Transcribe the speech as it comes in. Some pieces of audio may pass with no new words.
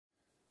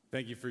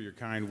Thank you for your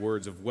kind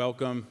words of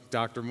welcome,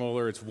 Dr.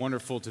 Moeller. It's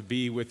wonderful to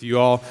be with you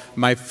all.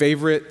 My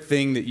favorite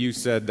thing that you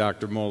said,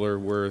 Dr. Moeller,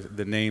 were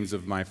the names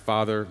of my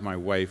father, my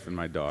wife, and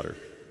my daughter.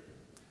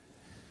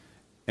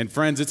 And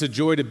friends, it's a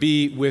joy to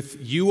be with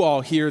you all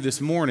here this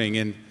morning.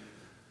 And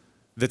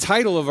the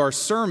title of our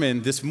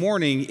sermon this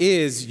morning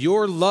is,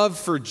 Your Love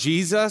for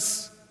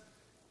Jesus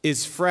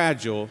is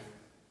Fragile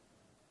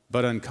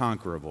but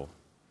Unconquerable.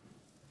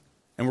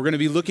 And we're going to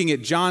be looking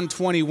at John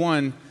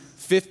 21,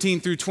 15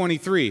 through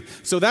 23.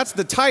 So that's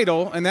the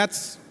title, and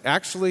that's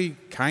actually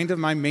kind of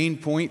my main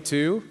point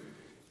too,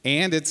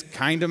 and it's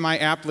kind of my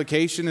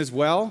application as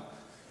well.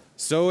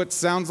 So it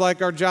sounds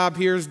like our job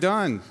here is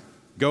done.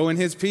 Go in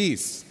his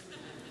peace.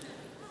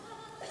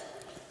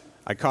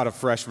 I caught a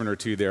freshman or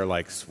two there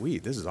like,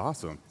 sweet, this is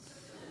awesome.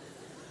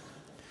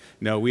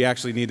 No, we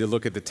actually need to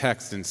look at the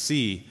text and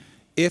see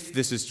if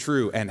this is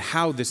true and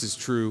how this is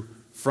true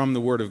from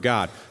the Word of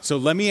God. So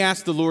let me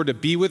ask the Lord to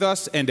be with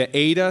us and to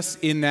aid us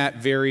in that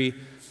very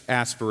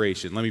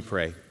aspiration. Let me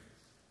pray.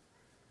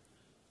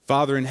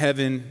 Father in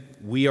heaven,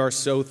 we are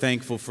so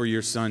thankful for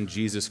your Son,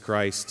 Jesus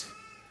Christ,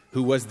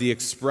 who was the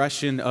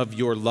expression of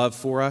your love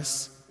for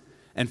us,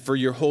 and for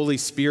your Holy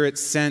Spirit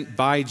sent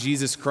by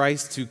Jesus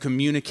Christ to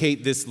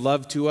communicate this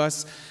love to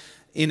us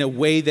in a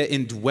way that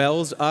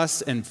indwells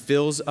us and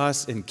fills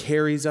us and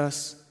carries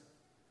us.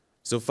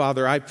 So,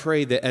 Father, I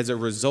pray that as a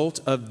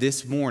result of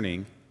this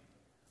morning,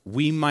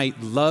 we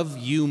might love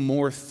you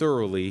more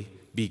thoroughly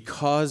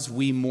because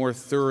we more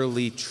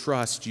thoroughly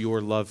trust your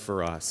love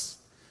for us.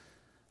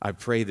 I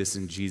pray this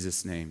in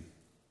Jesus' name.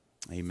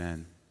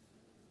 Amen.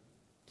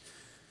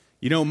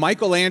 You know,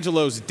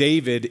 Michelangelo's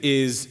David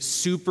is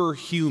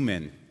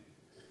superhuman.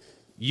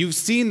 You've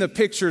seen the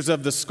pictures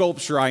of the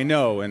sculpture, I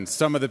know, and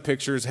some of the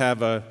pictures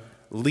have a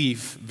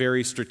leaf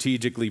very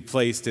strategically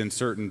placed in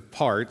certain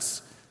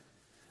parts.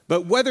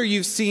 But whether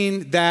you've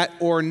seen that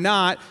or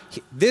not,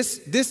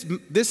 this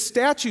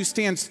statue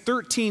stands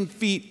 13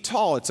 feet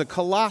tall. It's a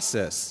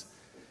colossus.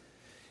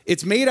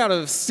 It's made out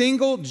of a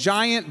single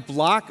giant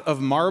block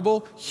of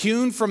marble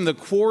hewn from the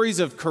quarries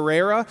of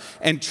Carrara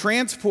and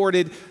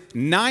transported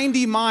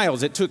 90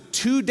 miles. It took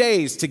 2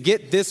 days to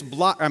get this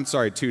block.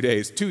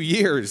 2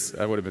 years.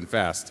 That would have been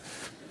fast.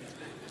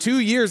 2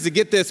 years to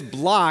get this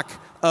block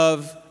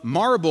of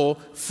marble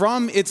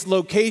from its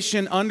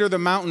location under the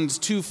mountains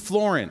to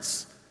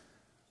Florence,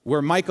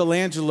 where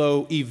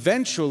Michelangelo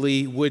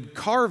eventually would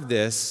carve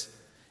this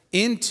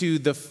into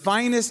the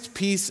finest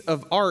piece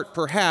of art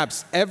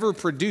perhaps ever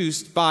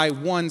produced by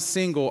one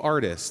single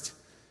artist.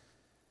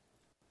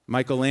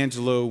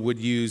 Michelangelo would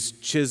use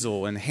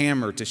chisel and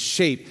hammer to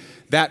shape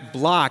that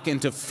block and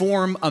to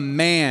form a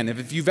man.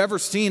 If you've ever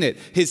seen it,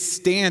 his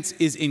stance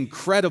is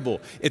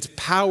incredible. It's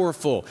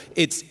powerful.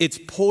 It's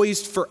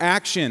poised for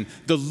action.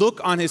 The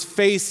look on his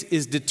face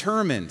is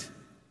determined.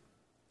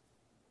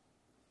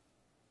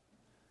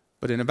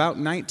 But in about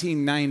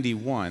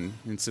 1991,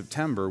 in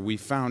September, we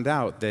found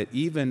out that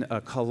even a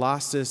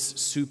colossus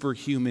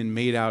superhuman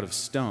made out of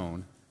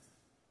stone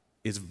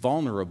is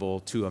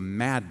vulnerable to a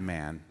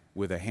madman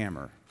with a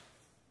hammer.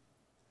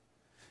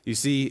 You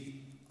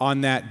see, on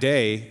that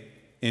day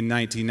in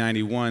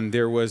 1991,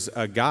 there was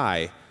a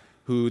guy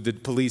who the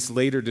police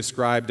later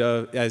described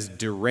as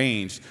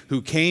deranged,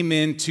 who came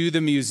into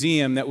the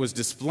museum that was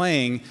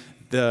displaying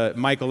the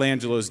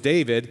Michelangelo's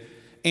David,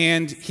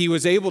 and he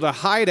was able to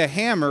hide a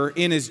hammer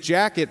in his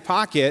jacket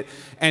pocket,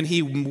 and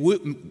he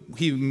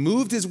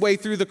moved his way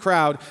through the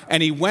crowd,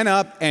 and he went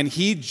up and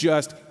he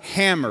just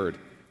hammered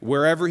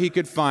wherever he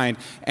could find,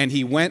 and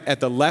he went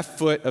at the left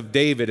foot of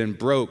David and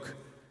broke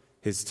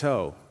his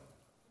toe.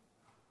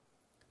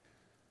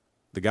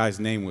 The guy's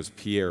name was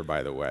Pierre,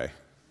 by the way.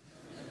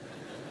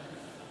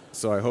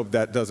 So I hope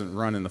that doesn't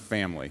run in the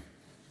family.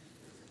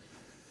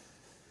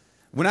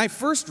 When I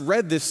first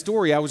read this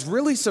story, I was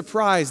really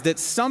surprised that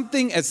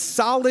something as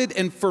solid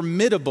and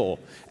formidable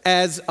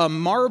as a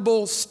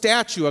marble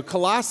statue, a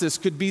colossus,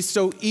 could be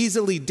so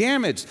easily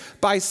damaged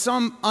by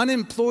some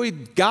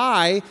unemployed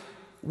guy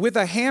with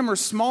a hammer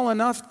small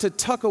enough to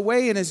tuck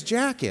away in his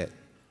jacket.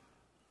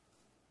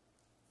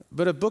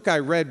 But a book I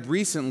read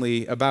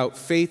recently about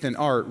faith and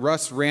art,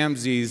 Russ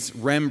Ramsey's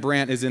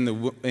Rembrandt is in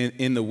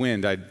the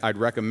Wind. I'd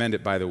recommend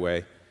it, by the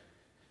way.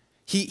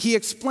 He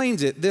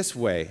explains it this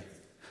way.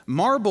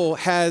 Marble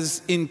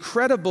has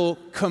incredible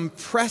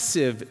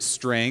compressive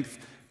strength,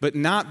 but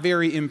not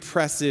very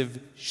impressive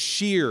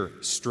shear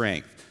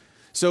strength.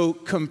 So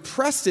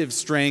compressive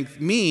strength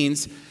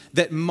means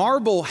that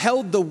marble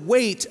held the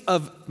weight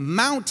of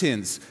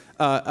mountains.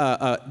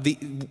 The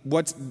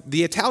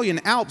Italian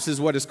Alps is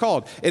what it's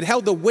called. It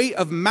held the weight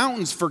of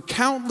mountains for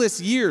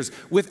countless years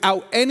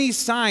without any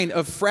sign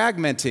of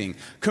fragmenting.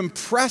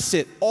 Compress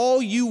it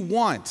all you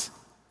want.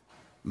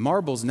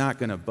 Marble's not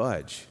going to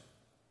budge.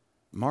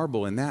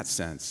 Marble, in that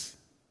sense,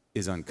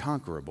 is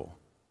unconquerable.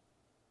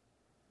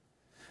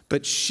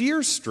 But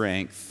shear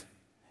strength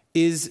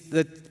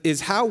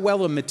is how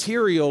well a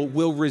material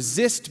will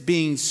resist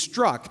being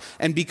struck.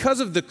 And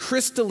because of the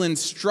crystalline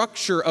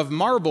structure of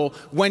marble,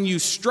 when you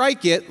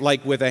strike it,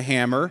 like with a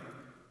hammer,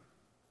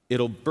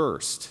 it'll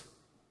burst.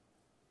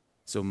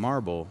 So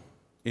marble,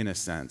 in a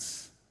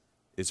sense,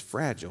 is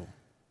fragile.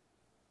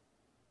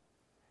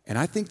 And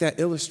I think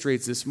that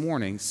illustrates this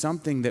morning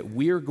something that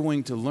we're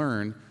going to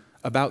learn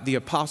about the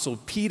Apostle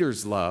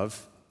Peter's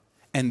love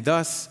and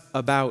thus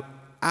about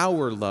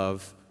our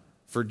love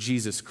for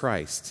Jesus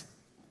Christ.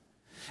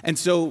 And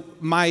so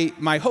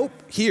my hope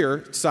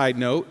here, side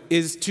note,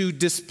 is to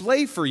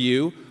display for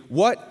you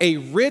what a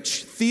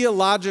rich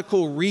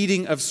theological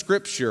reading of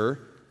Scripture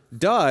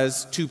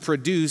does to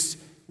produce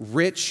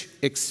rich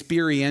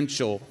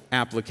experiential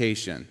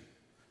application.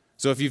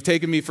 So if you've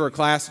taken me for a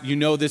class, you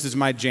know this is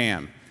my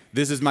jam.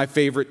 This is my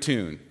favorite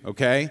tune,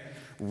 okay?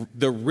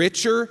 The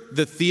richer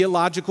the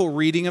theological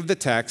reading of the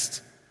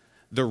text,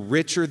 the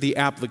richer the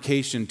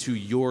application to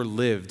your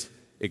lived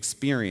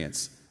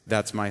experience.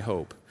 That's my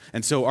hope.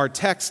 And so our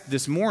text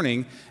this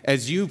morning,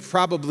 as you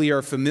probably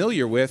are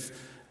familiar with,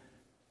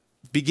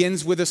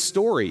 begins with a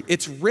story.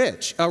 It's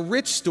rich, a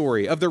rich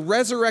story of the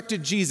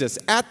resurrected Jesus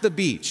at the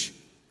beach.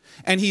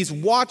 And he's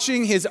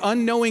watching his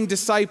unknowing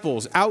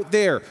disciples out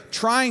there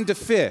trying to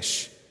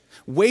fish,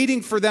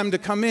 waiting for them to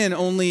come in,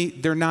 only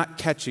they're not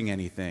catching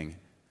anything.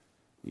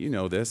 You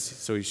know this.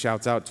 So he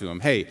shouts out to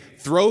them, hey,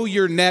 throw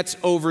your nets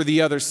over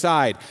the other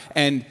side.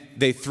 And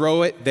they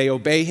throw it, they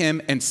obey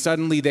him, and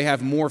suddenly they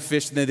have more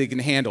fish than they can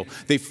handle.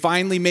 They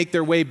finally make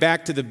their way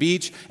back to the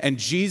beach, and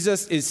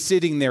Jesus is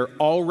sitting there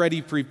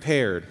already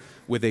prepared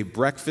with a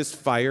breakfast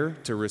fire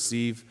to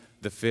receive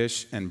the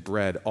fish and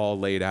bread all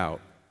laid out.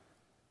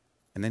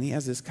 And then he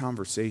has this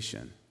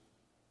conversation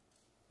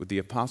with the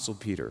Apostle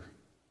Peter,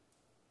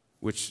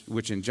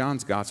 which in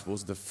John's Gospel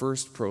is the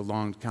first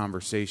prolonged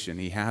conversation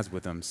he has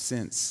with him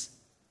since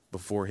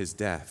before his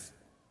death.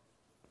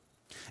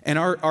 And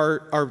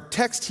our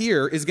text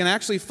here is going to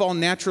actually fall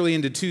naturally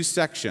into two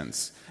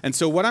sections. And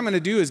so what I'm going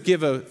to do is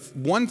give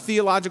one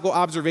theological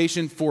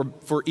observation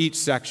for each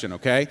section,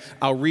 okay?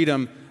 I'll read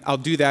them. I'll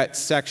do that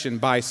section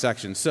by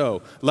section.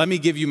 So let me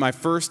give you my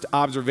first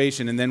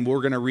observation, and then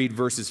we're going to read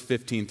verses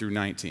 15 through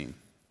 19.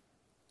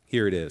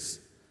 Here it is.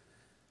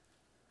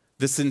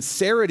 The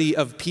sincerity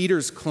of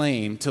Peter's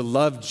claim to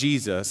love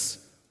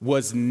Jesus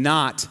was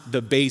not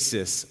the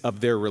basis of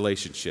their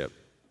relationship.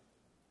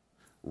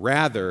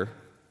 Rather,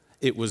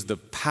 it was the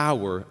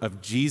power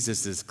of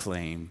Jesus'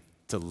 claim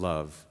to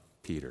love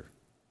Peter.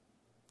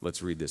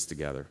 Let's read this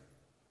together.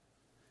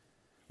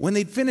 When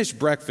they'd finished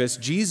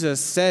breakfast,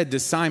 Jesus said to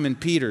Simon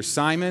Peter,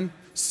 Simon,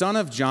 son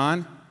of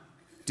John,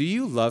 do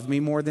you love me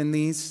more than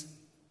these?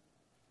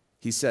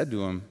 He said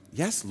to him,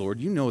 yes,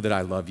 Lord, you know that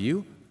I love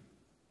you.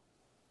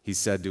 He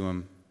said to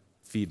him,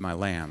 feed my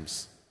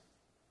lambs.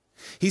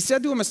 He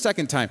said to him a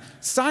second time,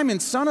 Simon,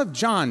 son of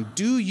John,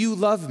 do you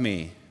love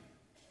me?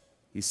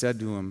 He said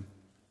to him,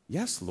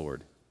 yes,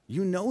 Lord,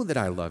 you know that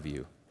I love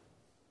you.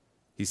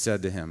 He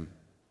said to him,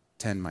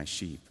 tend my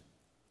sheep.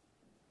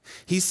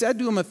 He said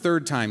to him a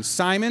third time,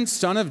 Simon,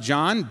 son of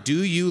John,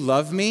 do you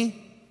love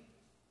me?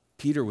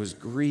 Peter was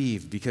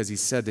grieved because he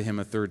said to him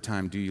a third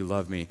time, do you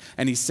love me?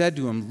 And he said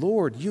to him,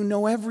 Lord, you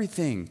know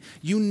everything.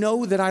 You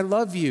know that I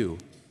love you.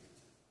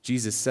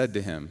 Jesus said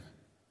to him,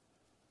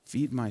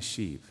 feed my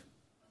sheep.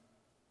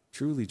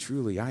 Truly,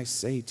 truly, I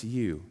say to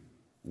you,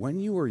 when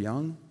you were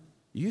young,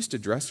 you used to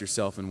dress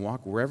yourself and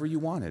walk wherever you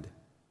wanted.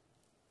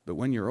 But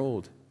when you're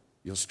old,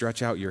 you'll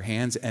stretch out your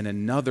hands and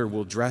another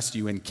will dress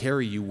you and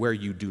carry you where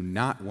you do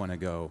not want to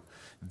go.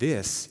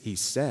 This he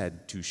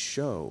said to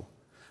show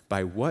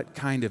by what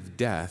kind of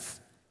death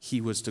he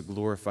was to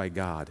glorify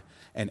God.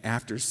 And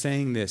after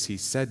saying this, he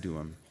said to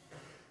him,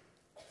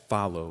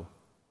 follow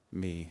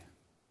me.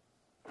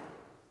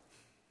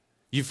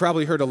 You've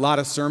probably heard a lot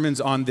of sermons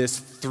on this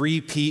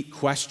three-peat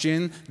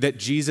question that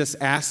Jesus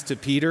asked to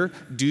Peter,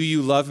 do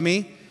you love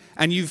me?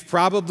 And you've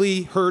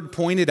probably heard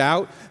pointed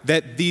out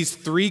that these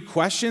three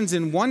questions,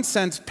 in one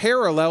sense,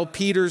 parallel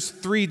Peter's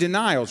three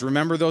denials.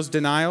 Remember those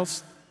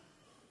denials?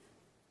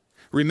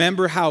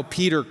 Remember how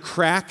Peter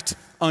cracked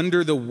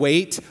under the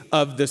weight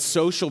of the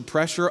social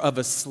pressure of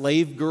a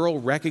slave girl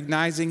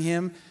recognizing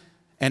him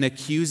and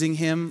accusing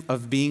him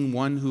of being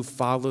one who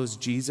follows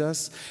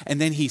Jesus? And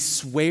then he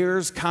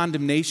swears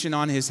condemnation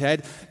on his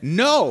head.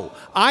 No,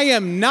 I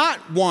am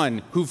not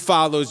one who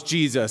follows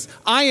Jesus.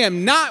 I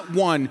am not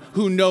one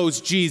who knows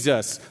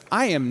Jesus.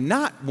 I am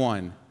not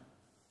one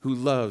who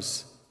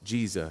loves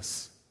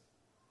Jesus.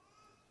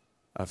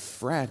 A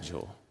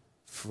fragile,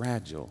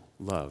 fragile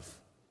love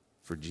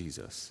for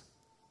Jesus.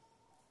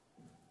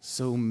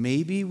 So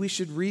maybe we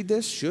should read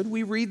this. Should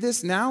we read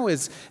this now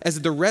as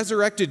the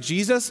resurrected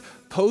Jesus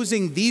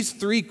posing these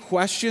three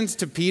questions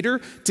to Peter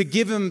to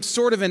give him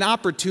sort of an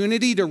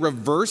opportunity to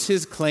reverse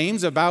his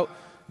claims about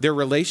their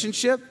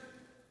relationship?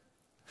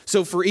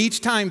 So for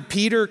each time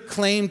Peter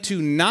claimed to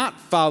not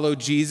follow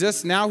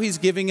Jesus, now he's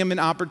giving him an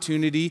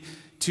opportunity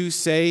to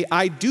say,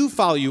 I do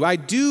follow you. I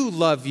do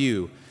love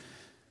you.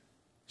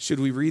 Should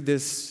we read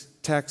this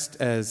text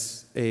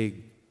as a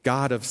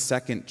God of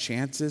second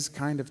chances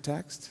kind of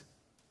text?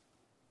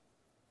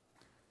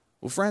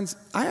 Well, friends,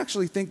 I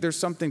actually think there's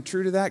something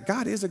true to that.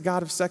 God is a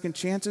God of second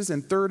chances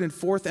and third and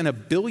fourth and a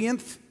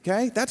billionth,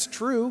 okay? That's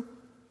true.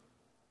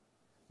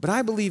 But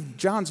I believe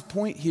John's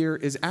point here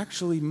is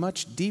actually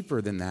much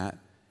deeper than that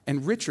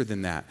and richer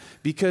than that,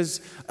 because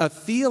a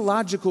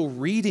theological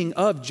reading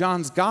of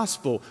John's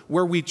gospel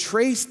where we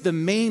trace the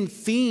main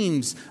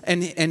themes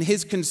and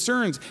his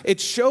concerns,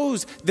 it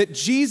shows that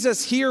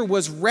Jesus here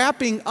was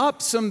wrapping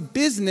up some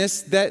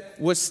business that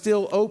was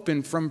still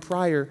open from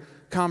prior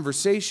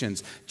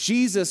conversations.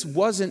 Jesus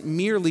wasn't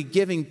merely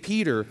giving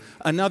Peter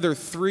another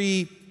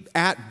 3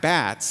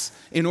 at-bats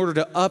in order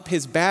to up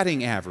his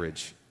batting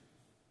average.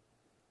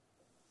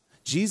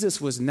 Jesus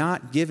was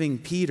not giving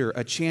Peter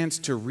a chance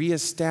to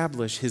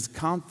reestablish his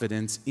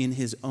confidence in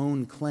his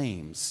own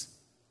claims.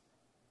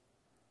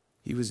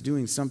 He was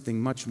doing something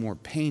much more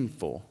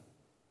painful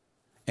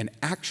and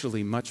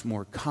actually much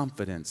more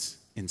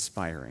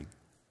confidence-inspiring.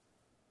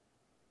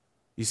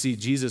 You see,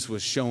 Jesus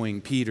was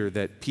showing Peter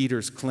that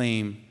Peter's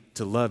claim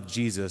to love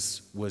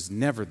Jesus was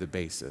never the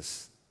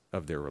basis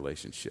of their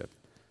relationship.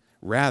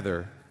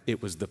 Rather,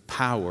 it was the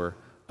power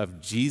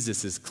of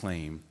Jesus'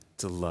 claim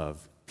to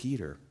love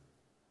Peter.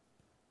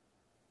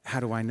 How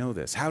do I know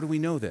this? How do we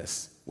know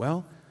this?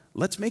 Well,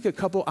 let's make a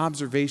couple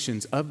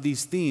observations of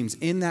these themes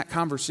in that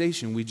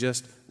conversation we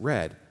just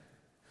read.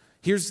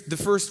 Here's the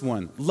first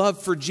one,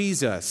 love for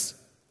Jesus.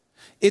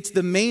 It's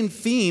the main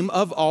theme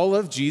of all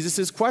of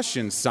Jesus'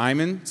 questions.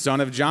 Simon,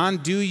 son of John,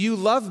 do you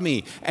love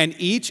me? And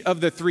each of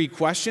the 3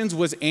 questions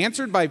was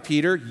answered by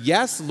Peter,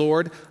 yes,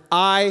 Lord,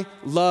 I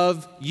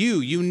love you.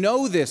 You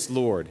know this,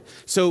 Lord.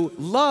 So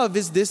love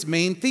is this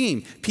main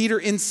theme. Peter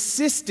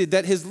insisted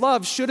that his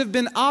love should have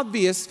been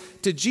obvious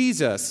to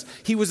Jesus.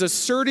 He was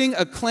asserting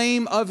a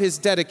claim of his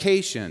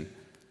dedication.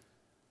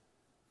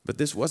 But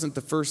this wasn't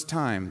the first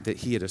time that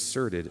he had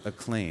asserted a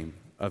claim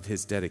of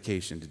his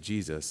dedication to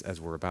Jesus, as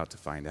we're about to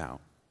find out.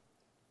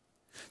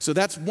 So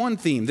that's one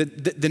theme.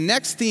 The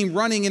next theme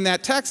running in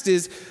that text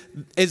is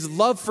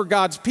love for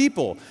God's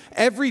people.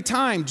 Every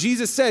time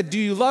Jesus said, do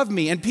you love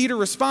me? And Peter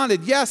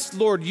responded, yes,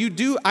 Lord, you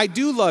do. I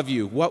do love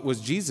you. What was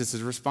Jesus'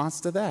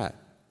 response to that?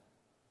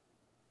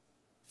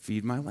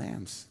 Feed my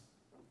lambs.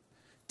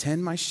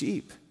 Tend my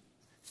sheep.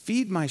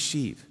 Feed my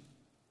sheep.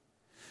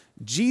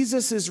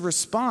 Jesus'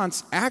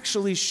 response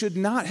actually should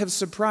not have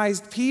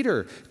surprised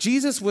Peter.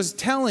 Jesus was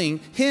telling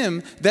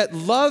him that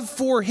love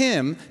for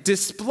him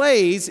is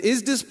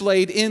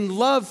displayed in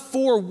love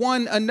for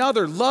one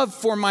another, love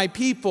for my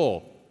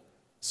people.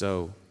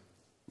 So,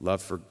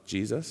 love for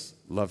Jesus,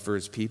 love for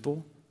his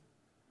people.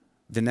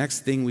 The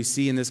next thing we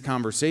see in this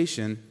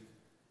conversation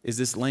is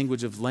this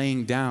language of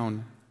laying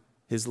down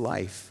his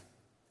life.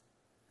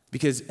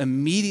 Because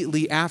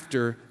immediately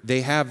after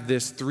they have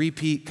this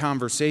 3-peat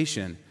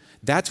conversation,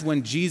 that's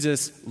when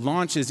Jesus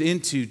launches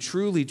into,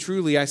 truly,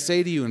 truly, I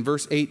say to you in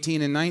verse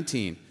 18 and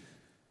 19,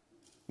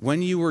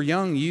 when you were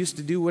young, you used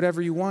to do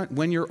whatever you want.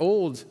 When you're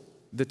old,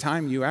 the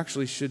time you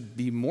actually should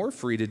be more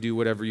free to do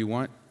whatever you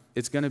want,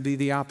 it's going to be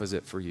the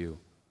opposite for you.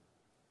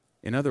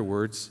 In other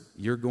words,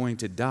 you're going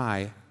to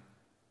die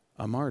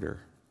a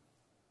martyr.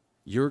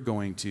 You're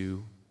going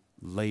to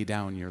lay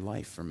down your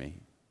life for me.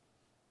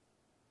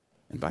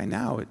 And by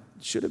now, it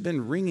should have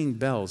been ringing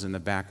bells in the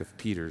back of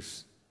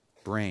Peter's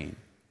brain.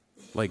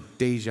 Like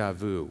deja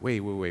vu.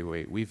 Wait.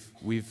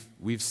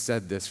 We've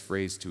said this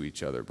phrase to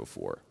each other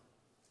before.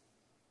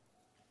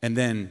 And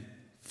then,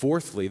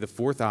 fourthly, the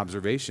 4th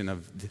observation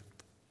of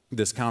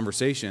this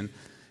conversation,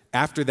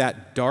 after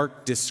that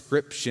dark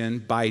description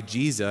by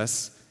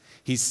Jesus,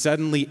 he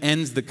suddenly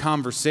ends the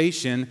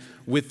conversation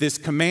with this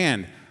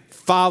command,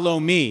 follow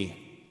me.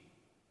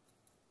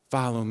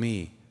 Follow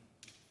me.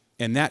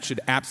 And that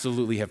should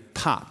absolutely have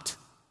popped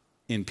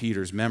in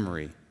Peter's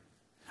memory.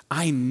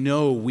 I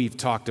know we've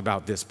talked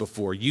about this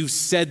before. You've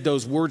said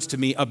those words to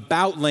me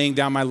about laying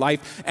down my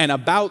life and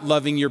about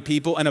loving your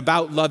people and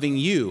about loving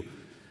you.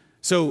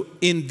 So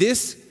in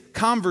this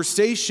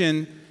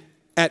conversation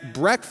at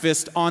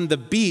breakfast on the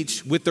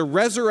beach with the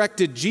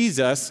resurrected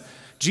Jesus,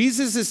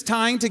 Jesus is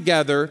tying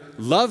together,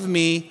 love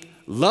me,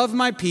 love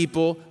my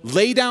people,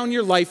 lay down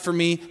your life for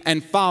me,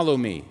 and follow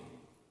me.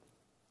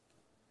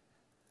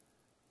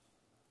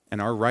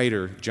 And our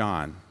writer,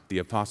 John, the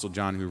Apostle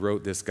John, who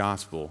wrote this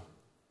gospel,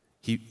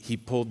 he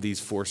pulled these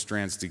 4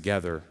 strands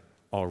together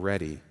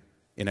already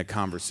in a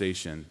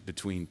conversation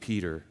between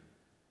Peter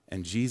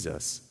and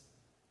Jesus.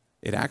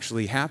 It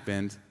actually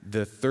happened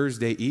the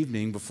Thursday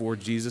evening before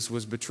Jesus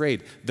was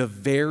betrayed, the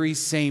very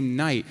same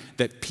night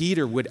that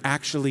Peter would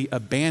actually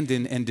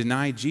abandon and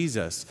deny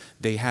Jesus.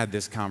 They had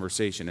this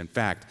conversation. In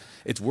fact,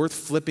 it's worth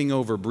flipping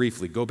over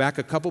briefly. Go back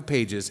a couple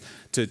pages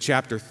to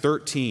chapter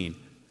 13.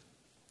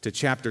 To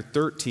chapter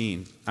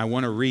 13, I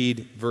want to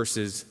read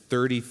verses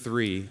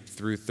 33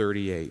 through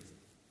 38.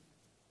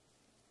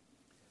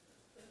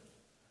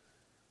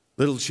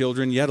 Little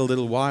children, yet a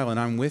little while, and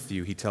I'm with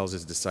you, he tells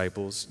his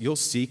disciples. You'll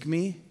seek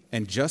me,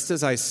 and just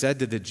as I said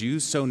to the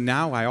Jews, so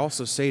now I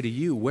also say to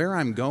you, where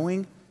I'm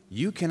going,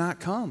 you cannot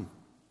come.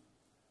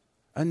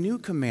 A new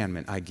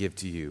commandment I give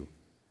to you,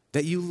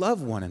 that you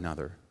love one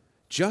another,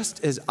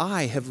 just as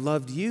I have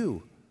loved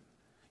you.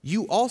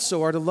 you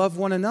also are to love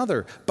one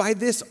another. By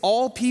this,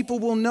 all people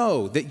will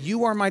know that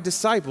you are my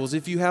disciples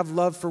if you have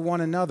love for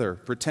one another.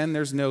 Pretend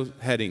there's no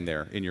heading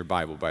there in your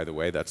Bible, by the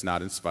way. That's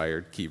not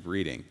inspired. Keep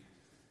reading.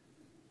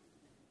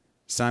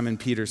 Simon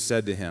Peter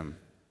said to him,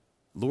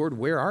 Lord,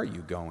 where are you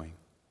going?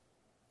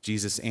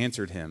 Jesus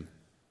answered him,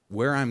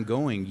 where I'm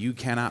going, you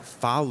cannot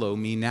follow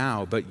me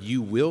now, but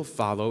you will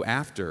follow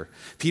after.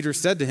 Peter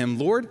said to him,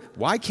 Lord,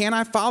 why can't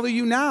I follow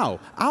you now?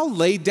 I'll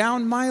lay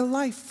down my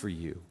life for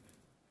you.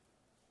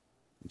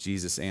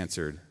 Jesus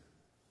answered,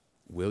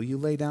 will you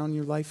lay down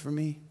your life for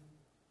me?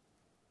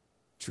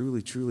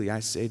 Truly, truly, I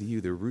say to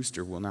you, the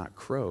rooster will not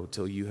crow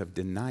till you have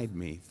denied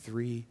me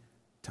 3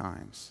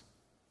 times.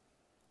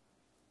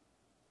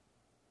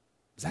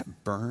 Does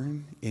that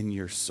burn in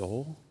your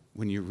soul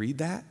when you read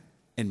that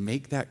and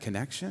make that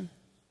connection?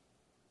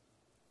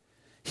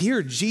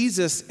 Here,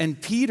 Jesus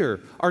and Peter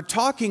are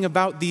talking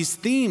about these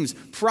themes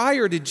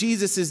prior to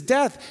Jesus'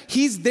 death.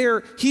 He's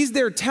there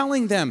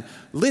telling them,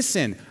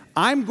 listen,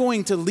 I'm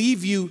going to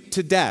leave you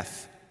to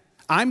death.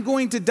 I'm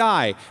going to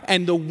die.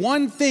 And the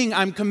one thing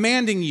I'm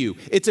commanding you,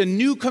 it's a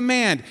new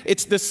command.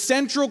 It's the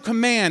central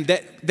command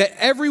that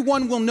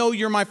everyone will know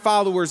you're my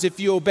followers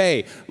if you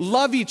obey.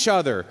 Love each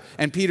other.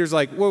 And Peter's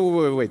like,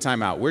 wait,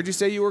 time out. Where'd you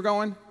say you were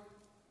going?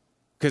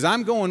 Because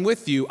I'm going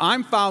with you.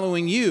 I'm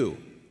following you.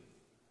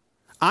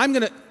 I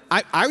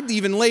would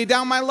even lay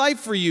down my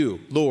life for you,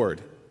 Lord.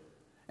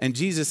 And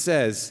Jesus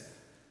says,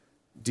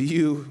 do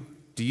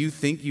you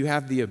think you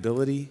have the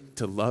ability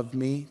to love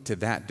me to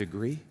that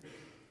degree?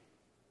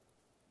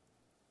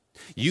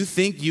 You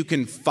think you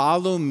can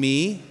follow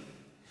me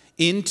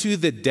into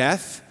the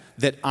death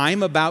that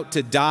I'm about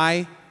to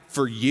die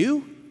for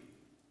you?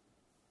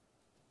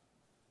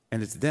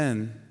 And it's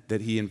then that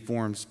he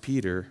informs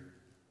Peter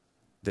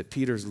that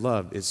Peter's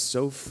love is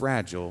so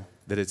fragile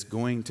that it's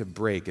going to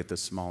break at the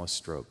smallest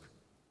stroke.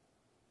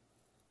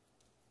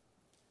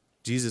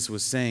 Jesus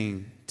was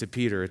saying to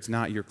Peter, it's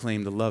not your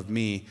claim to love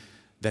me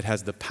that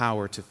has the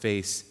power to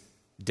face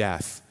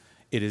death.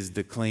 It is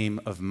the claim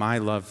of my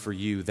love for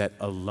you that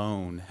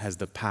alone has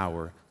the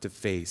power to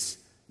face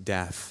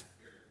death.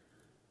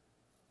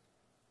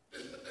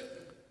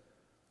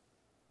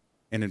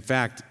 And in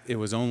fact, it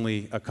was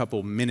only a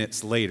couple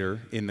minutes later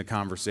in the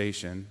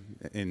conversation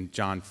in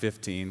John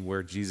 15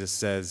 where Jesus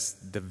says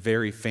the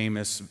very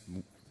famous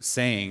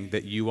saying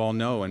that you all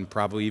know and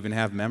probably even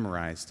have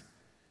memorized.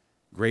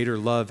 Greater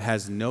love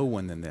has no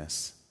one than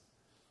this,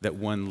 that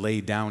one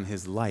lay down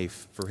his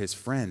life for his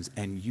friends.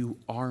 And you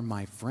are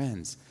my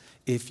friends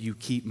if you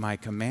keep my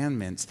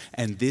commandments.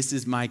 And this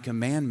is my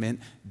commandment,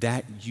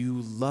 that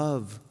you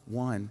love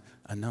one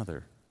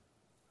another.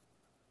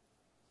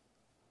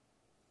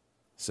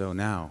 So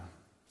now,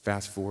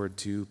 fast forward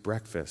to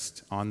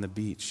breakfast on the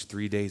beach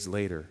 3 days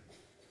later.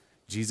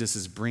 Jesus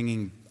is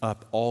bringing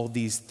up all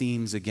these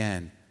themes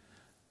again,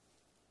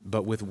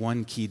 but with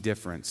one key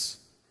difference.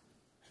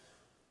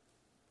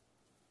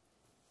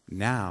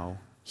 Now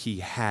he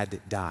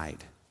had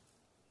died,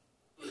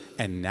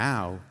 and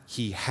now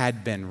he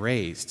had been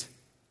raised.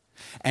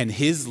 And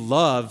his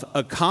love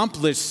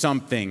accomplished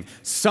something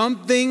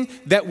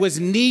that was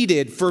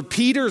needed for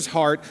Peter's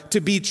heart to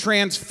be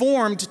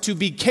transformed to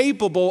be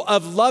capable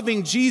of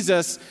loving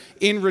Jesus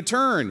in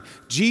return.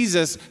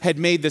 Jesus had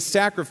made the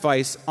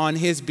sacrifice on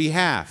his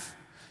behalf.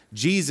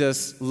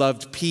 Jesus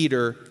loved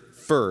Peter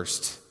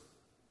first.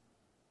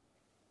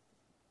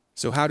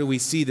 So how do we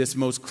see this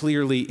most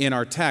clearly in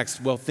our text?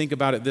 Well, think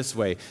about it this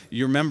way.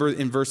 You remember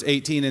in verse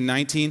 18 and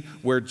 19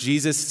 where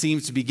Jesus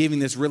seems to be giving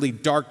this really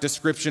dark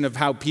description of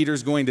how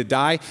Peter's going to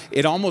die?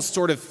 It almost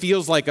sort of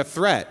feels like a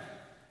threat.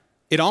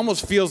 It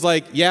almost feels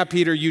like, yeah,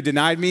 Peter, you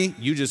denied me.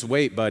 You just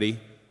wait, buddy.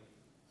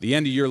 The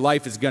end of your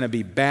life is going to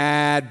be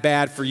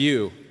bad for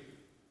you.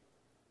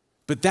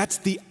 But that's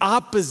the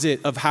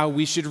opposite of how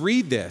we should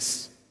read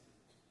this.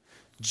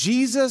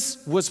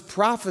 Jesus was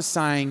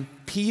prophesying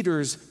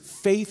Peter's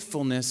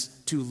faithfulness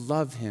to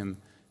love him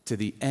to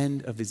the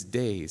end of his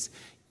days,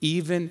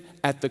 even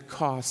at the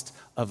cost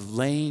of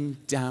laying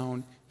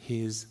down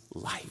his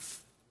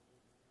life.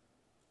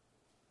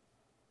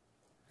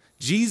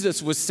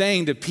 Jesus was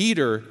saying to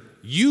Peter,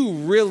 you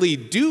really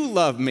do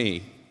love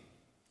me.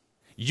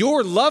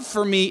 Your love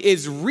for me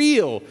is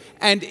real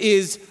and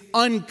is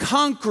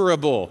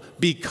unconquerable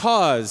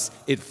because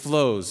it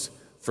flows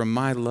from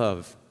my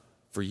love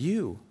for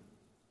you.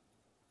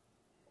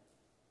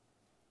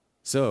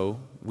 So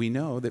we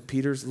know that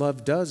Peter's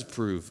love does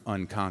prove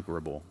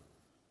unconquerable.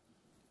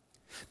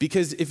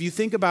 Because if you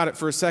think about it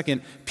for a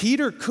second,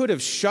 Peter could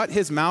have shut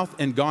his mouth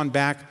and gone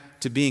back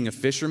to being a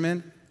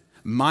fisherman,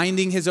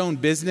 minding his own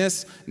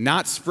business,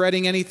 not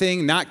spreading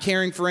anything, not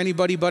caring for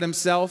anybody but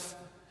himself.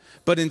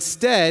 But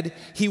instead,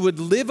 he would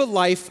live a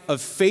life of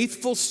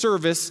faithful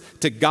service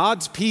to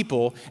God's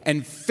people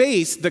and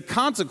face the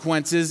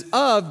consequences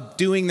of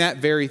doing that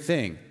very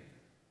thing.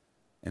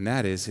 And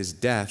that is his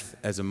death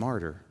as a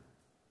martyr.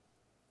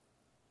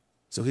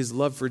 So his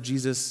love for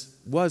Jesus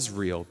was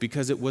real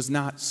because it was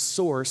not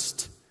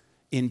sourced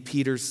in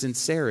Peter's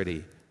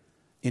sincerity,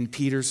 in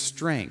Peter's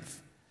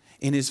strength,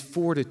 in his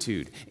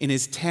fortitude, in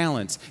his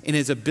talents, in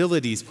his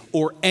abilities,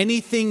 or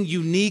anything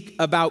unique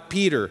about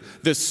Peter.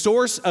 The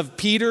source of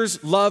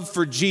Peter's love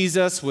for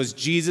Jesus was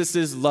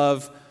Jesus'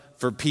 love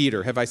for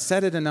Peter. Have I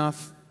said it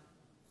enough?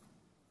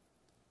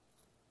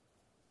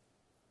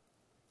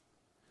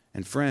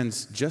 And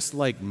friends, just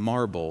like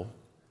marble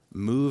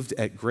moved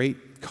at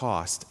great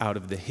cost out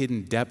of the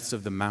hidden depths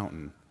of the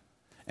mountain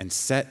and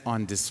set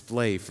on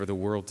display for the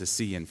world to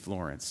see in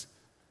Florence,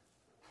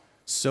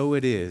 so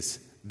it is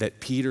that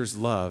Peter's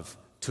love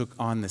took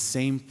on the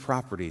same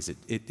properties.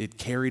 It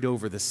carried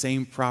over the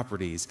same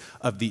properties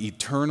of the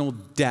eternal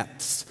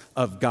depths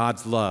of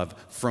God's love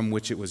from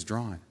which it was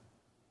drawn.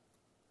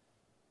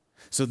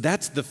 So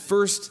that's the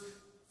first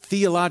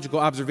theological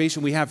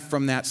observation we have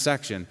from that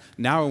section.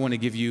 Now I want to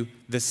give you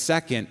the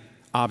second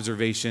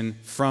observation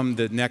from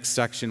the next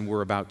section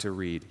we're about to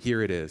read.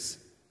 Here it is.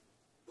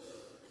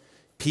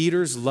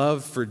 Peter's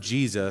love for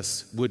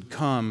Jesus would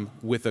come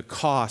with a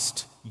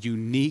cost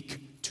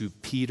unique to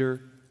Peter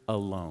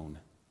alone.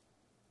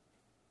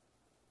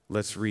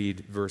 Let's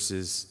read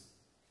verses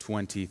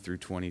 20 through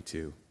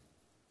 22.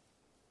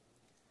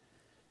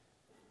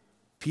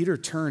 Peter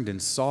turned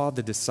and saw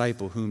the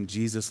disciple whom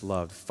Jesus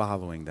loved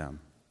following them,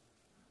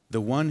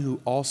 the one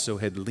who also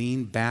had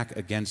leaned back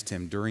against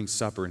him during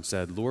supper and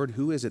said, "Lord,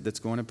 who is it that's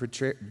going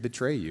to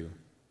betray you?"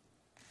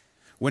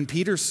 When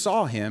Peter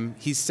saw him,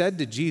 he said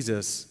to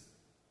Jesus,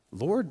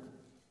 "Lord,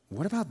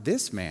 what about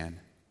this man?"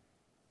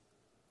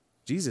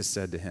 Jesus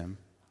said to him,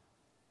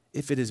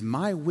 "If it is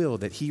my will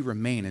that he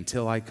remain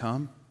until I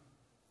come,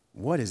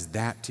 what is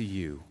that to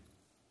you?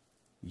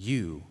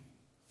 You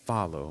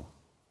follow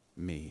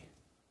me."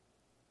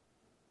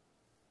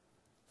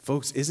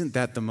 Folks, isn't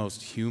that the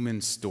most human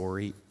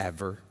story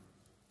ever?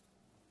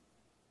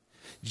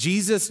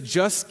 Jesus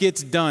just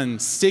gets done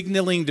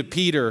signaling to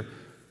Peter,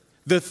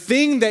 the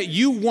thing that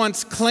you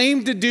once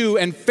claimed to do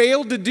and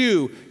failed to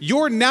do,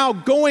 you're now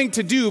going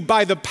to do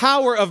by the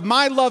power of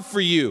my love for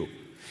you.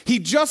 He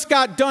just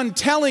got done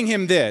telling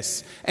him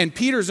this, and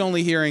Peter's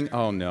only hearing,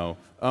 "Oh no,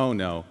 oh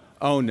no,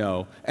 oh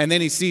no." And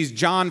then he sees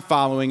John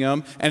following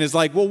him and is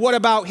like, "Well, what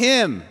about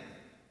him?"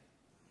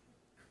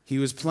 He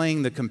was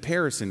playing the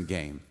comparison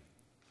game.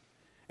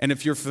 And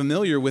if you're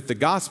familiar with the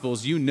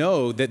Gospels, you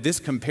know that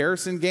this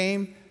comparison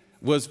game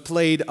was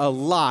played a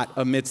lot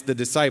amidst the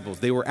disciples.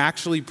 They were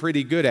actually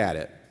pretty good at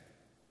it.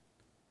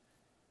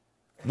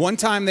 One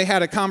time they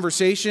had a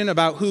conversation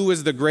about who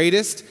was the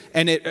greatest,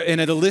 and it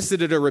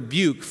elicited a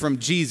rebuke from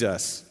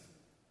Jesus.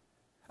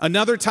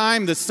 Another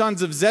time, the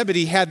sons of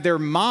Zebedee had their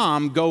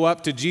mom go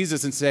up to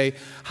Jesus and say,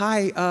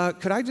 "Hi,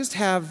 could I just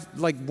have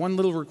like one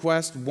little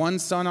request, one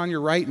son on your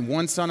right and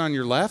one son on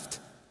your left?"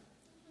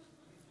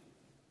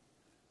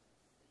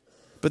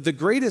 But the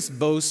greatest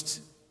boast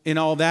in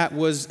all that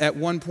was at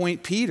one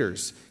point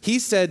Peter's. He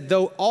said,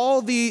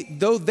 though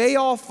they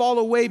all fall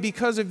away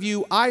because of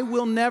you, I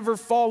will never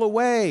fall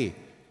away.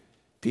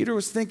 Peter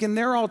was thinking,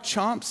 they're all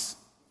chumps,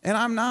 and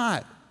I'm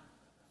not.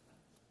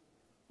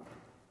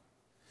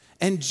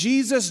 And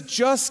Jesus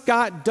just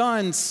got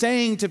done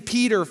saying to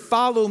Peter,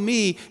 "Follow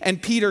me,"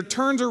 and Peter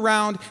turns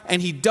around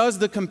and he does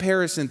the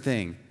comparison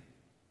thing.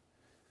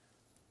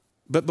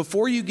 But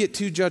before you get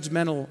too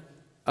judgmental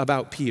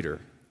about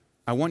Peter,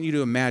 I want you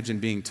to imagine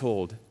being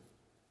told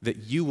that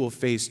you will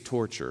face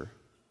torture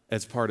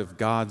as part of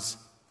God's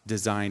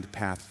designed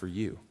path for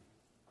you.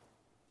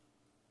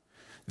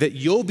 That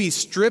you'll be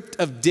stripped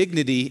of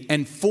dignity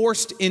and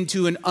forced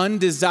into an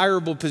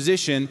undesirable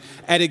position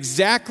at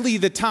exactly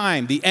the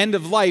time, the end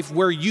of life,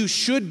 where you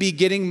should be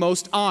getting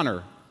most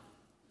honor.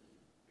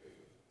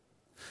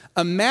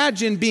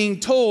 Imagine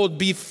being told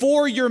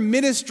before your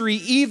ministry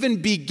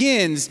even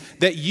begins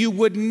that you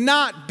would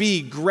not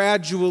be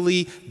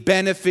gradually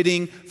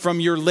benefiting from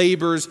your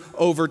labors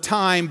over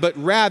time, but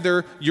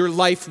rather your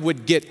life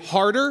would get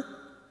harder,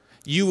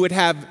 you would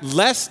have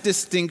less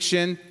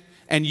distinction,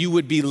 and you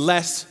would be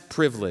less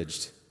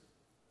privileged.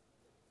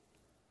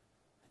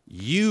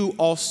 You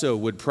also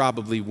would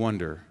probably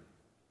wonder,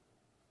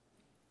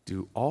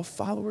 do all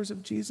followers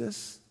of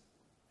Jesus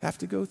have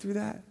to go through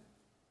that?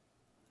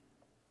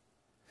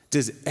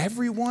 Does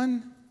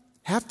everyone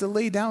have to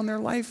lay down their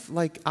life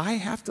like I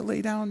have to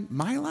lay down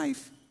my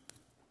life?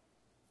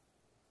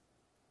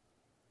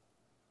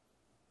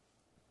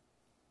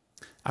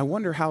 I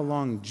wonder how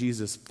long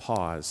Jesus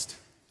paused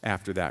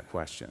after that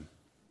question.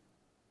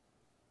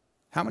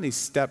 How many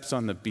steps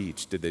on the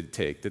beach did they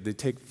take? Did they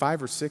take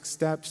 5 or 6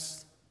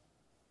 steps?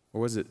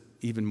 Or was it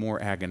even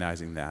more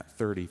agonizing than that,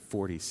 30,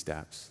 40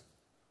 steps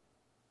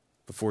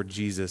before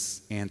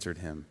Jesus answered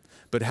him?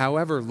 But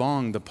however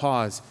long the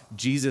pause,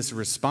 Jesus'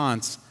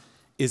 response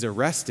is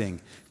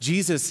arresting.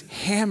 Jesus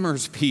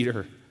hammers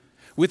Peter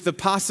with the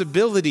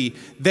possibility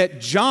that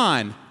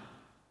John,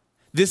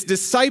 this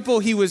disciple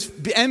he was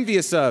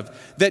envious of,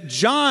 that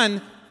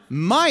John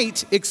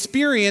might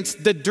experience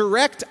the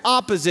direct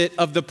opposite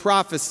of the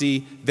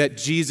prophecy that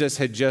Jesus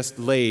had just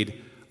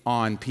laid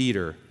on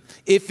Peter.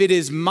 If it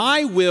is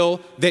my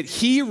will that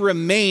he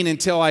remain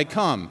until I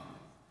come,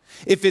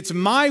 if it's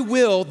my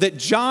will that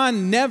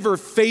John never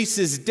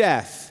faces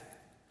death,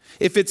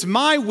 If it's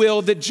my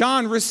will that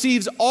John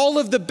receives all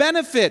of the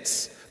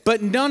benefits,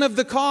 but none of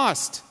the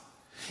cost.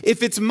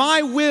 If it's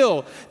my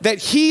will that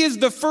he is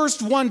the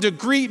first one to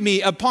greet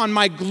me upon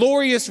my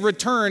glorious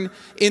return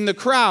in the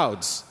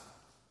crowds.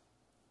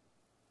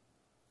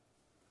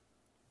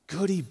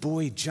 Goody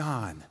boy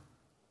John,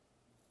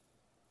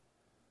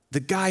 the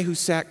guy who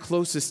sat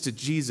closest to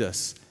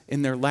Jesus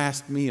in their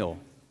last meal,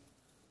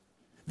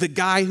 the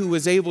guy who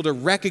was able to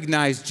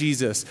recognize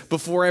Jesus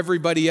before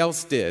everybody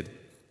else did,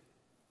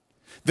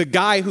 the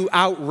guy who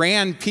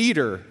outran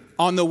Peter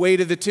on the way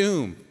to the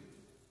tomb,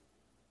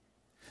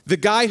 the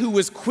guy who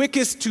was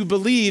quickest to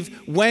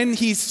believe when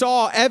he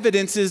saw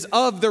evidences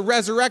of the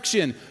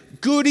resurrection.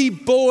 Goody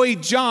boy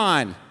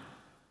John.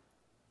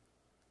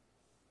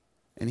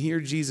 And here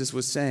Jesus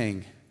was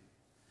saying,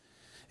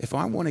 if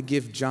I want to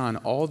give John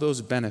all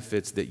those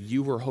benefits that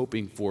you were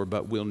hoping for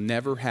but will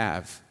never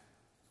have,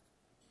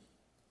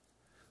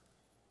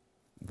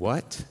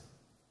 what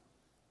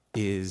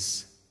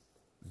is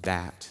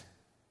that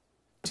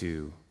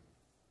to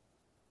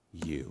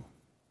you?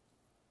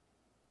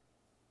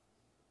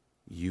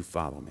 You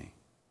follow me.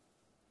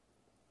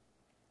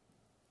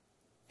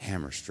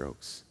 Hammer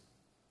strokes.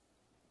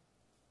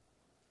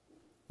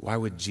 Why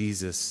would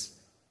Jesus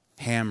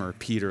hammer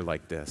Peter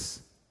like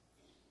this?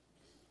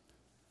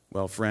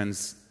 Well,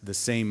 friends, the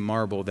same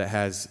marble that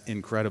has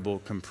incredible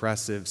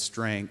compressive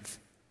strength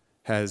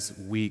has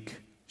weak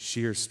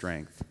shear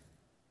strength.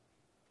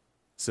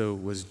 So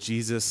was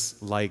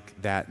Jesus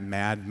like that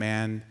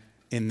madman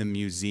in the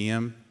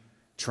museum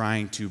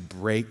trying to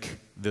break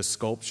the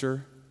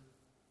sculpture?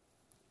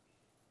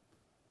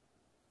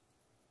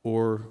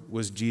 Or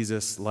was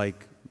Jesus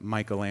like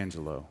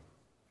Michelangelo,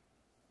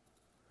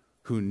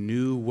 who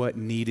knew what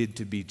needed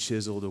to be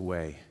chiseled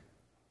away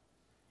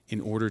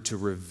in order to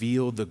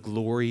reveal the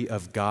glory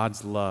of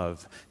God's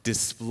love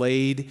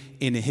displayed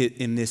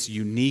in this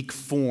unique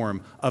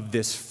form of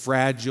this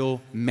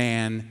fragile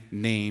man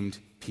named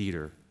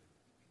Peter?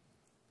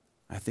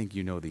 I think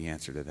you know the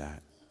answer to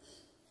that.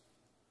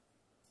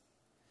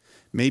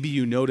 Maybe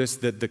you notice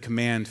that the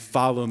command,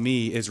 follow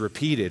me, is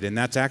repeated, and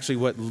that's actually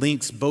what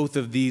links both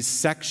of these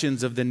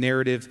sections of the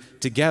narrative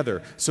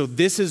together. So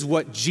this is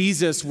what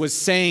Jesus was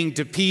saying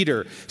to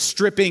Peter,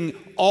 stripping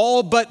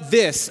all but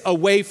this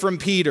away from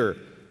Peter.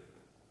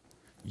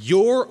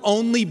 Your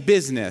only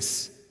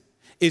business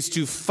is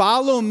to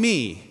follow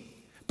me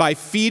by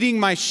feeding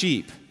my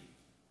sheep.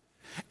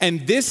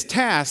 And this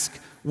task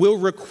will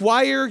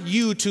require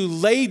you to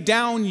lay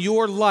down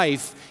your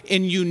life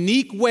in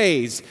unique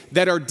ways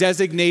that are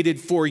designated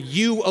for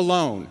you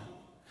alone.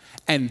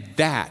 And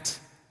that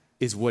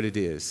is what it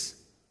is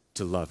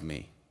to love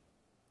me.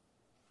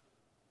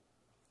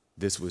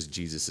 This was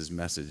Jesus'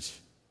 message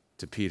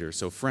to Peter.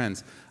 So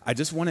friends, I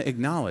just want to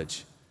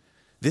acknowledge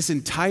this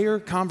entire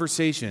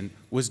conversation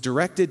was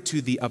directed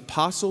to the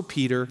Apostle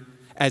Peter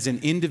as an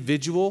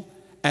individual,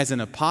 as an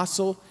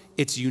apostle.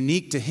 It's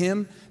unique to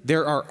him.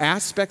 There are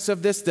aspects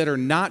of this that are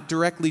not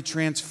directly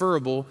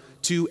transferable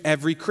to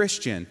every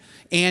Christian.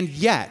 And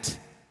yet,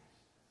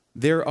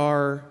 there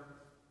are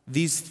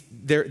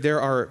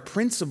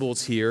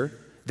principles here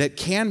that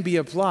can be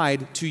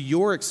applied to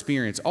your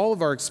experience, all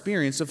of our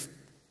experience of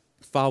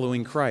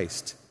following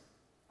Christ.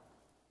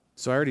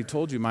 So I already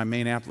told you my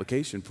main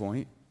application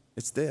point.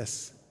 It's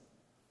this.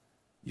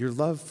 Your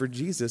love for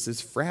Jesus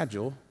is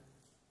fragile,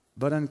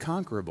 but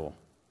unconquerable.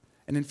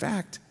 And in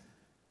fact,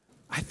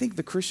 I think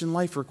the Christian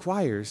life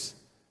requires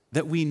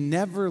that we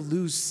never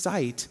lose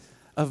sight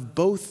of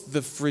both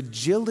the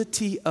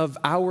fragility of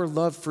our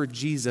love for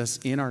Jesus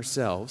in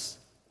ourselves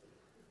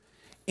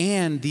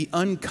and the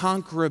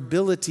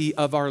unconquerability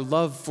of our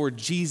love for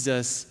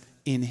Jesus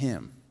in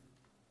him.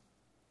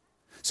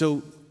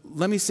 So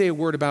let me say a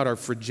word about our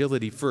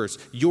fragility first.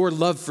 Your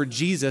love for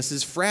Jesus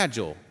is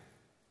fragile.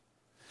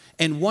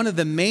 And one of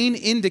the main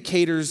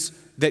indicators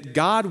that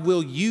God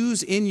will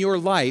use in your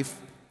life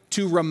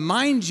to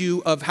remind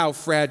you of how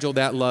fragile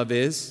that love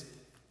is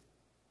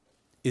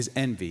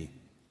envy.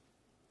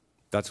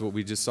 That's what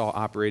we just saw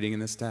operating in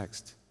this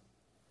text.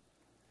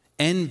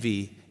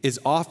 Envy is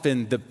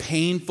often the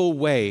painful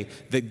way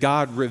that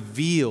God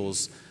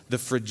reveals the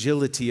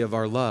fragility of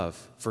our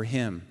love for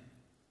him.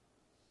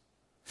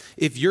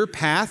 If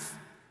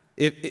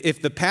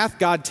the path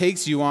God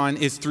takes you on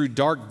is through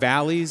dark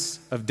valleys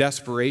of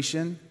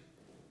desperation,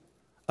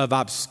 of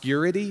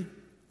obscurity,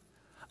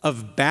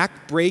 of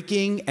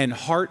backbreaking and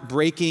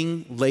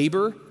heartbreaking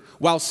labor,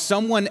 while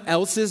someone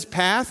else's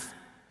path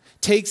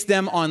takes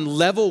them on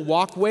level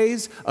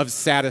walkways of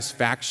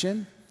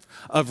satisfaction,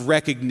 of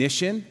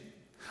recognition,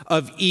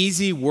 of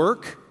easy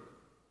work,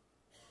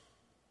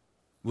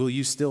 will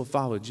you still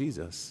follow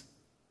Jesus?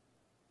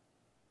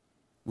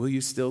 Will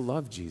you still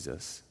love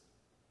Jesus?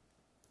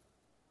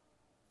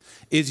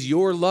 Is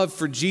your love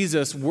for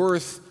Jesus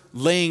worth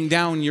laying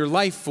down your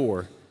life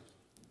for?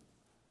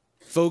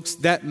 Folks,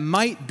 that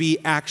might be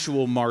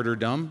actual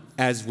martyrdom,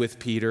 as with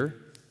Peter,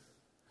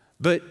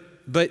 but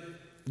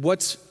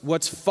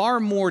what's far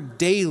more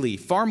daily,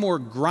 far more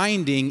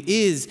grinding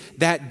is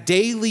that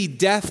daily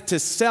death to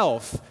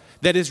self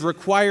that is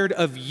required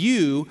of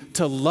you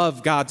to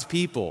love God's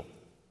people.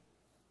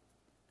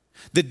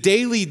 The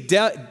daily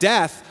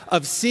death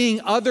of seeing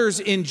others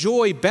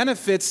enjoy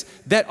benefits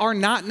that are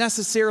not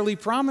necessarily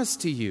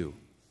promised to you.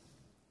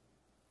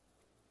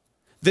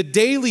 The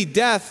daily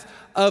death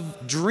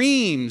of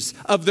dreams,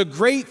 of the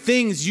great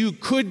things you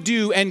could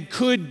do and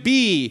could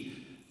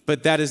be,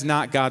 but that is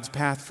not God's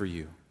path for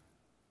you.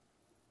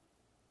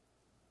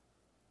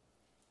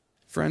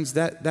 Friends,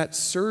 that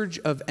surge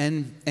of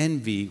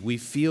envy we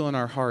feel in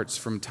our hearts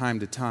from time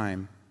to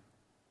time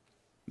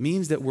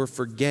means that we're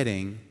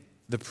forgetting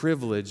the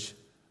privilege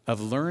of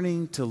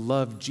learning to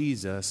love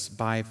Jesus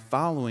by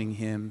following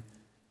him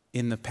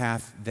in the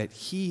path that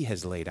he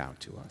has laid out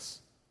to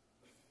us.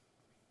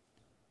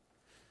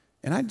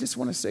 And I just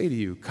want to say to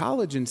you,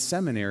 college and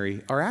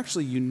seminary are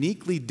actually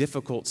uniquely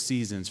difficult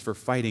seasons for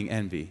fighting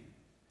envy.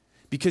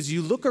 Because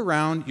you look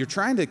around, you're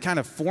trying to kind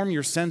of form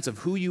your sense of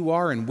who you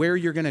are and where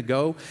you're going to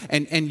go.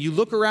 And you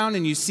look around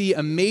and you see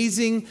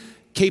amazing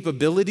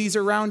capabilities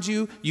around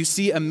you. You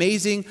see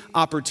amazing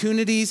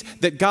opportunities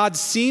that God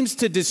seems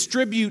to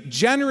distribute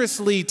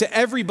generously to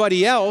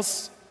everybody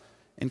else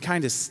and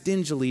kind of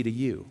stingily to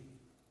you.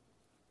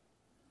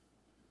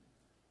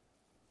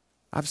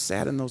 I've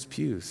sat in those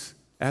pews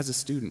as a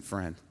student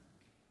friend.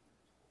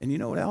 And you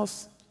know what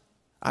else?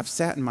 I've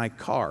sat in my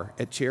car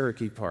at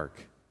Cherokee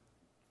Park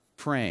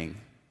praying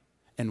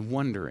and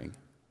wondering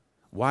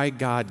why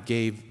God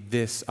gave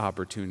this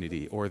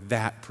opportunity or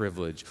that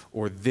privilege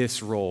or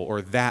this role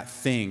or that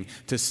thing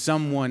to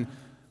someone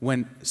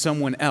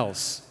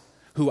else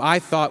who I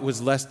thought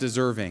was less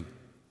deserving,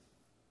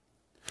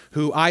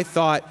 who I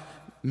thought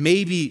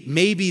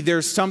maybe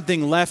there's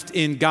something left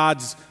in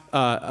God's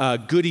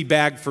goodie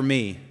bag for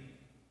me.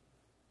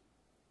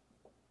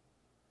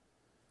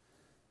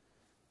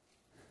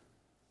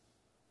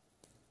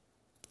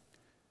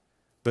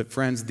 But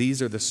friends,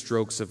 these are the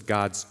strokes of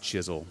God's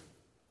chisel.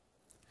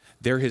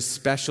 They're his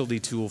specialty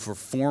tool for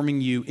forming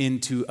you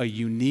into a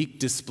unique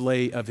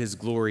display of his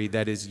glory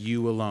that is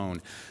you alone.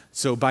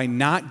 So by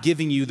not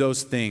giving you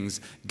those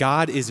things,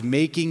 God is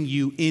making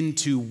you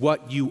into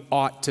what you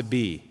ought to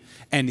be.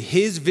 And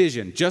his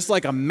vision, just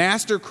like a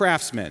master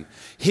craftsman,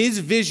 his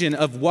vision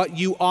of what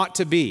you ought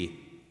to be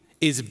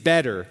is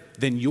better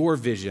than your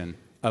vision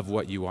of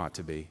what you ought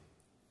to be.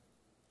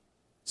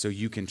 So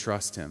you can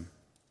trust him.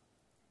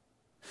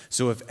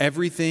 So if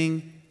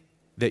everything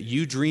that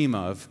you dream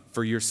of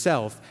for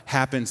yourself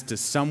happens to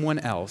someone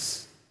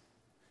else,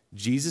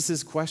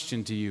 Jesus'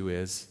 question to you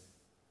is,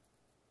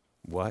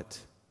 what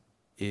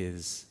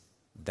is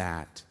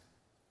that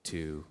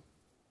to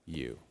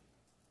you?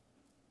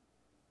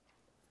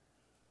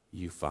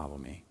 You follow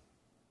me.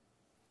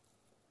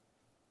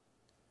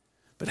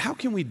 But how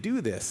can we do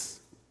this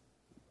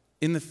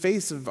in the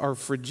face of our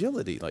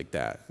fragility like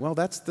that? Well,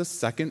 that's the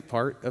second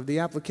part of the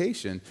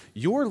application.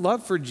 Your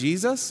love for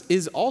Jesus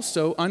is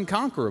also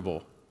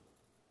unconquerable.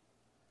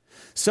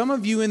 Some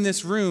of you in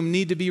this room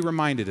need to be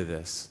reminded of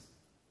this.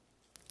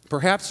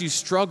 Perhaps you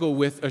struggle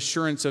with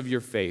assurance of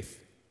your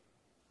faith.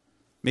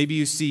 Maybe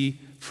you see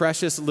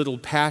precious little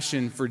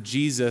passion for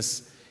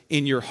Jesus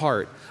in your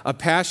heart, a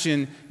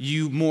passion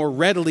you more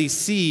readily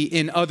see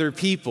in other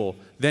people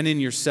than in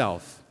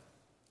yourself.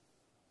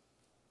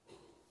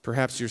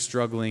 Perhaps you're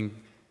struggling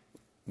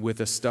with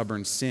a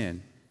stubborn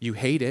sin. You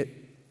hate it.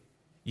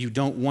 You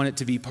don't want it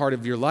to be part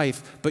of your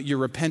life, but your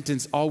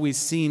repentance always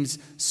seems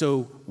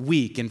so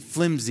weak and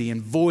flimsy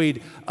and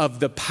void of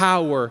the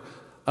power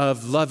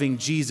of loving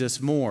Jesus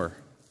more.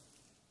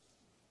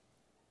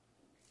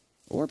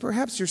 Or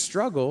perhaps your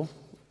struggle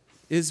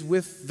is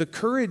with the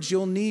courage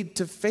you'll need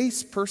to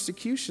face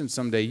persecution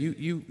someday.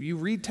 You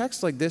read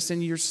texts like this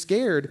and you're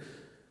scared.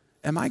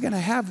 Am I going to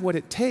have what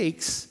it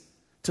takes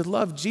to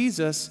love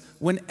Jesus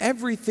when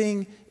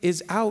everything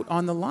is out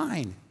on the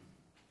line?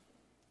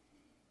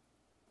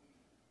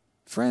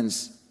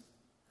 Friends,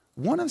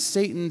 one of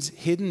Satan's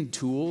hidden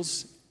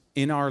tools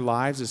in our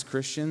lives as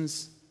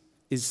Christians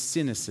is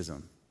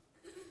cynicism.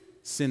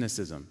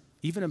 Cynicism,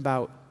 even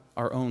about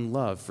our own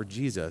love for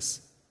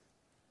Jesus.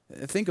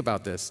 Think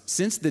about this.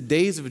 Since the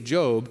days of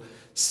Job,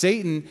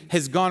 Satan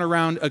has gone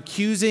around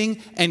accusing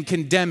and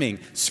condemning,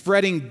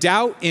 spreading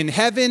doubt in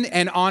heaven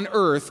and on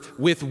earth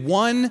with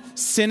one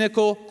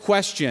cynical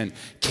question.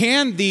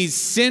 Can these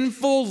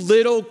sinful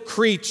little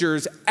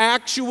creatures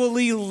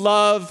actually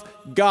love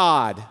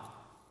God?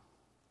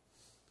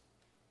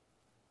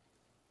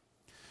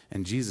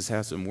 And Jesus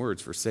has some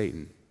words for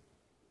Satan.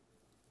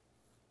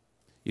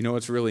 You know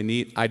what's really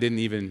neat? I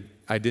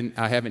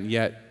haven't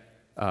yet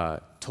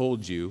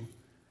told you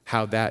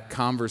how that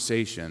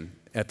conversation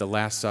at the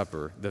Last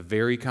Supper, the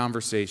very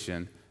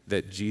conversation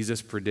that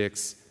Jesus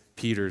predicts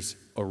Peter's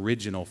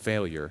original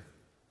failure,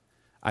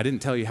 I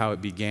didn't tell you how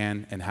it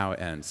began and how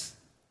it ends.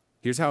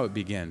 Here's how it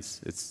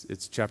begins.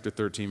 It's chapter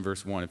 13,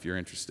 verse 1, if you're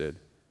interested.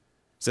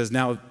 It says,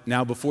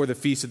 now before the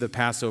feast of the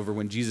Passover,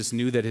 when Jesus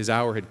knew that his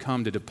hour had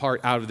come to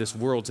depart out of this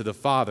world to the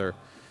Father,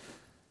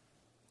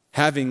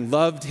 having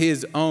loved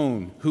his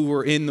own who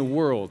were in the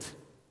world,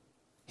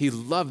 he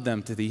loved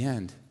them to the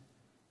end.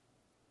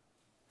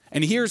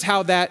 And here's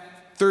how that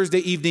Thursday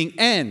evening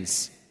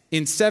ends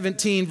in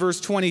 17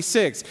 verse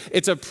 26.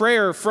 It's a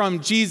prayer from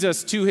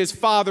Jesus to his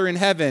Father in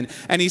heaven.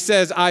 And he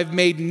says, I've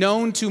made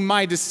known to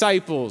my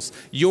disciples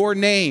your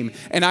name,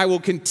 and I will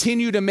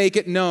continue to make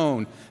it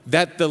known,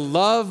 that the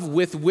love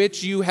with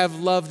which you have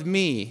loved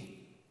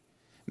me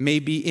may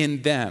be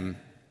in them,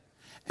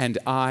 and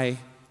I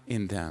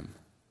in them.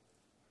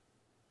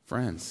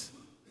 Friends,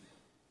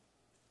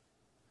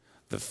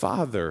 the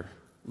Father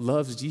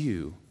loves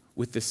you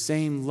with the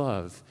same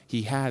love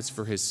he has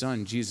for his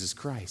Son, Jesus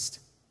Christ.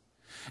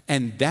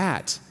 And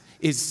that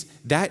is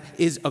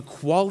a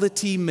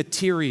quality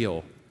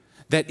material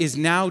that is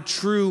now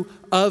true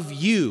of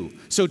you.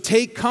 So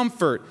take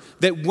comfort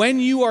that when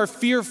you are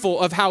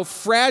fearful of how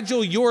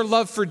fragile your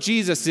love for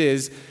Jesus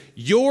is,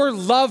 your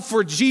love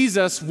for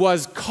Jesus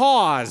was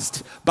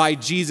caused by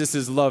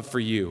Jesus' love for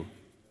you.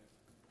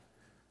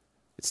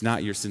 It's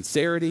not your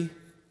sincerity.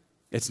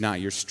 It's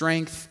not your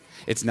strength.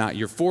 It's not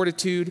your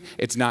fortitude.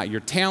 It's not your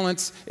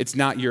talents. It's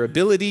not your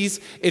abilities.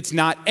 It's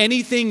not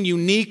anything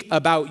unique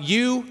about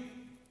you.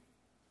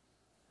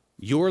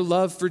 Your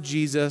love for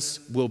Jesus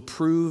will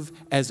prove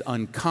as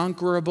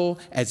unconquerable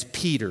as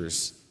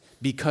Peter's,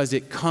 because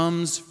it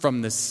comes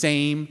from the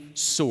same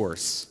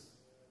source,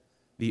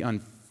 the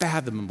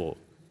unfathomable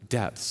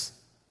depths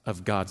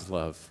of God's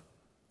love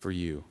for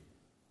you.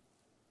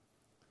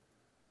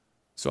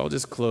 So I'll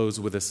just close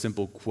with a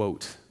simple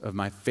quote of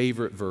my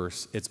favorite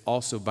verse. It's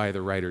also by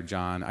the writer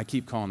John. I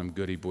keep calling him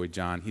Goody Boy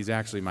John. He's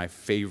actually my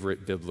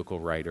favorite biblical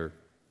writer.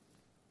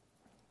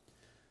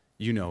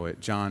 You know it,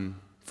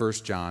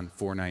 1 John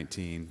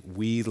 4:19.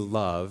 We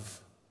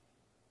love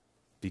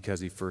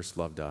because he first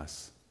loved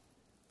us.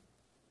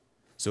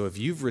 So if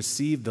you've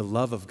received the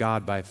love of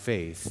God by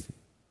faith,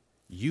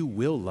 you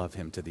will love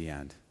him to the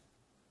end.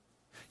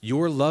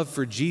 Your love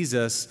for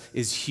Jesus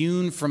is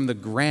hewn from the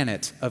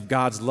granite of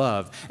God's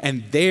love,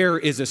 and there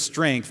is a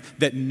strength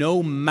that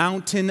no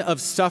mountain of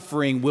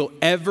suffering will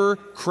ever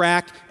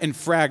crack and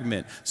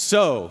fragment.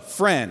 So,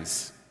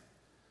 friends,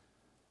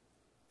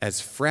 as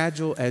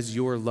fragile as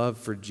your love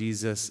for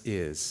Jesus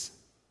is,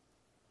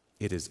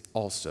 it is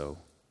also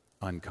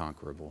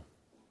unconquerable.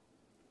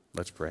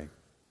 Let's pray.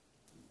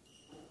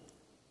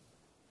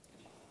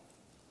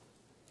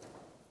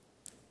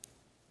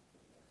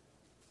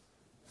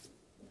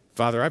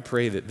 Father, I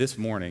pray that this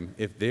morning,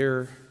 if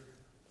there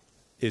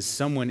is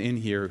someone in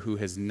here who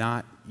has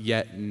not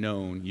yet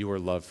known your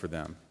love for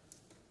them,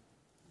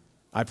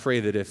 I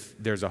pray that if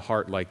there's a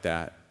heart like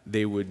that,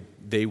 they would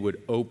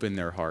open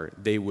their heart.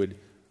 They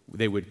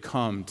would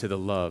come to the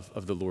love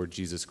of the Lord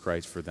Jesus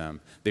Christ for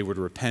them. They would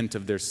repent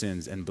of their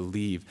sins and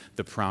believe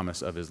the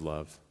promise of his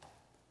love.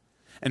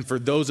 And for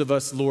those of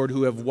us, Lord,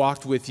 who have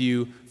walked with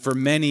you for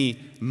many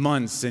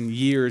months and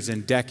years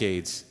and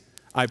decades,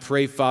 I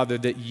pray, Father,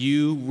 that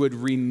you would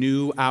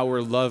renew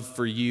our love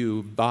for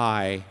you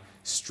by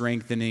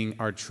strengthening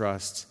our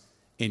trust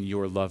in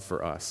your love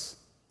for us.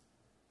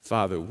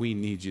 Father, we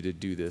need you to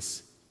do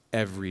this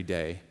every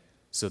day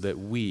so that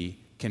we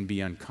can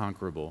be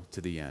unconquerable to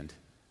the end.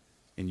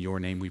 In your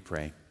name we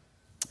pray.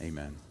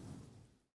 Amen.